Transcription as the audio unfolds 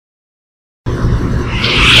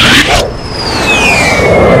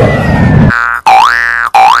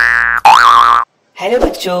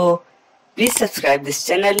show. Please subscribe this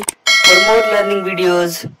channel for more learning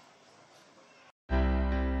videos.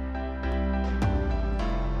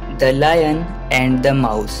 The Lion and the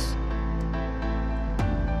Mouse.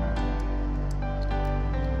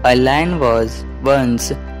 A lion was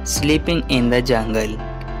once sleeping in the jungle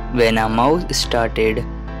when a mouse started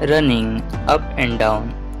running up and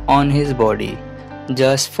down on his body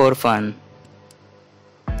just for fun.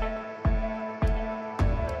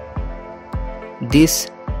 This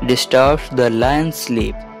disturbs the lion's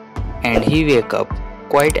sleep and he woke up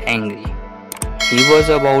quite angry. He was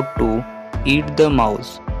about to eat the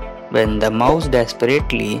mouse when the mouse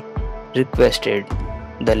desperately requested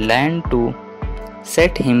the lion to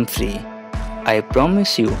set him free. I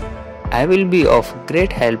promise you, I will be of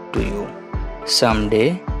great help to you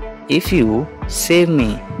someday if you save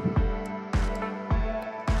me.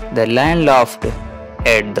 The lion laughed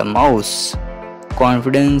at the mouse's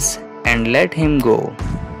confidence and let him go.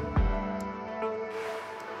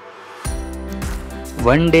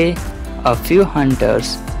 One day, a few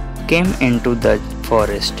hunters came into the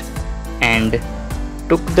forest and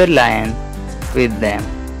took the lion with them.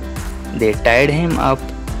 They tied him up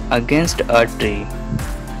against a tree.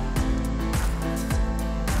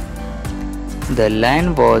 The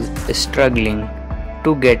lion was struggling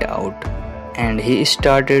to get out and he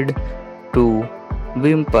started to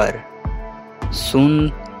whimper.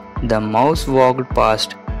 Soon the mouse walked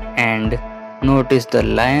past and noticed the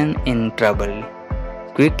lion in trouble.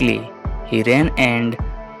 Quickly he ran and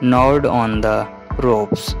gnawed on the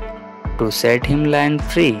ropes to set him lion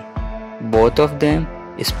free. Both of them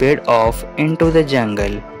sped off into the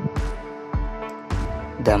jungle.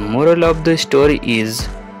 The moral of the story is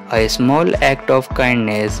a small act of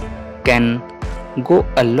kindness can go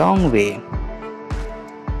a long way.